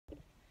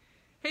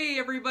Hey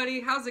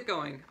everybody, how's it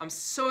going? I'm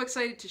so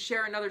excited to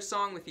share another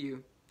song with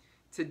you.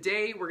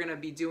 Today we're going to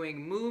be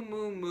doing Moo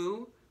Moo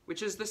Moo,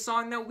 which is the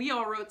song that we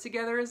all wrote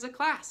together as a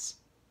class.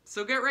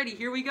 So get ready,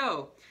 here we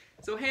go.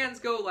 So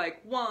hands go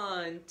like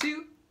 1,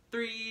 2,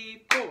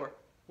 3, 4.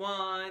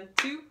 1,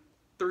 2,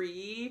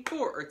 3,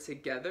 4. Or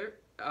together,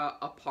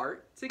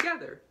 apart,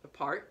 together,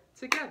 apart,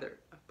 together,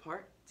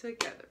 apart,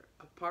 together,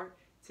 apart,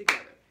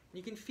 together.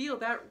 You can feel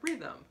that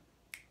rhythm.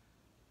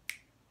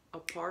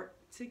 Apart,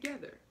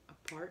 together,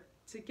 apart,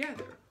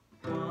 together.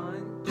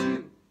 1,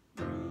 2,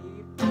 3,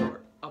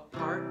 4.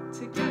 Apart,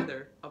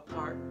 together,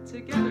 apart,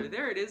 together.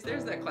 There it is.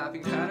 There's that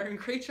clapping pattern.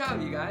 Great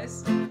job, you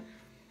guys.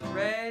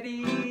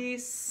 Ready,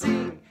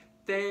 sing.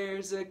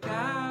 There's a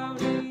cow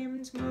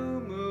named Moo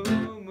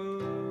Moo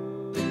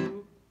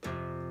Moo,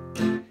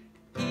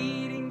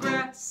 eating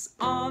grass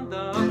on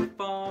the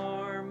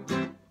farm.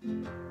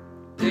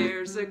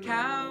 There's a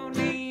cow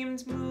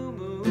named Moo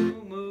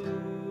Moo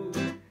Moo,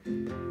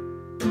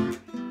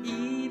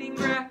 eating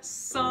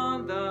grass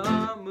on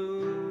the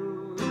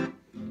moon.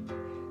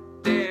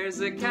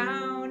 There's a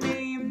cow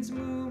named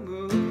Moo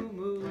Moo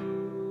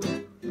Moo,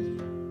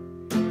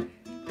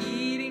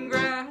 eating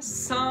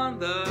grass on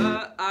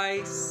the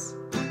ice.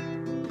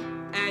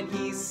 And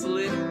he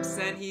slips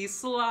and he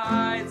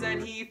slides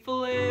and he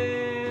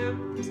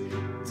flips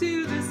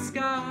to the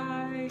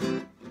sky.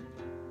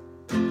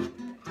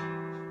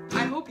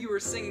 I hope you were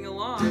singing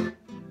along,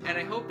 and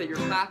I hope that you're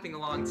clapping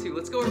along too.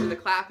 Let's go over the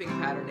clapping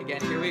pattern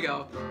again. Here we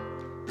go.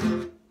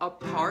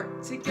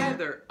 Apart,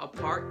 together,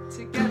 apart,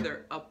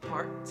 together,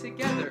 apart,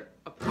 together,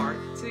 apart,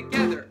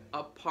 together,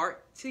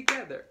 apart,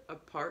 together,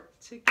 apart,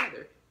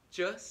 together.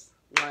 Just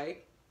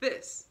like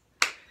this.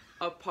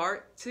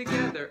 Apart,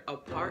 together,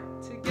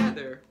 apart,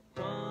 together.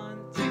 1,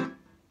 2,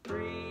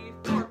 3,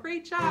 4.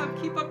 Great job.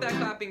 Keep up that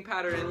clapping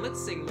pattern and let's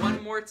sing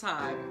one more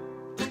time.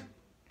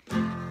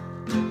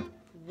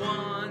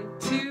 1,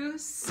 2,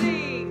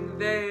 sing.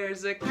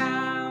 There's a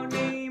cow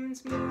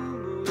named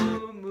Moo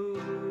Moo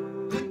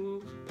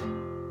Moo,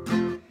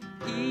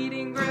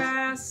 eating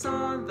grass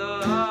on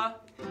the.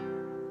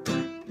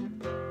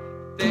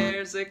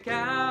 There's a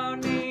cow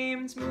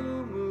named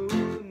Moo Moo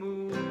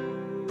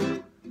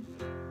Moo,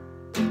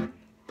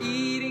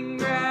 eating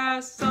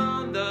grass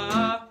on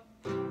the.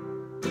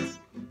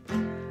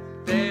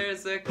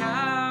 There's a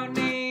cow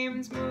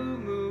named Moo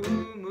Moo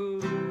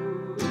Moo,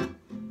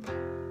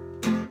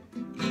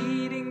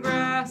 eating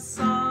grass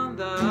on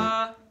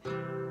the.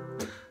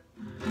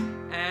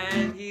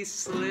 And he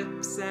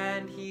slips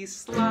and he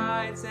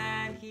slides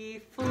and he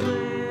flips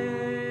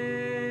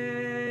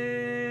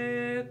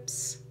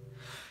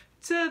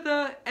to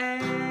the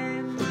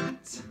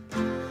end.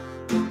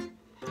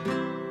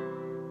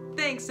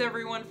 Thanks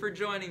everyone for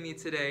joining me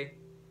today.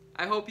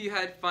 I hope you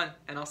had fun,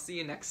 and I'll see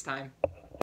you next time.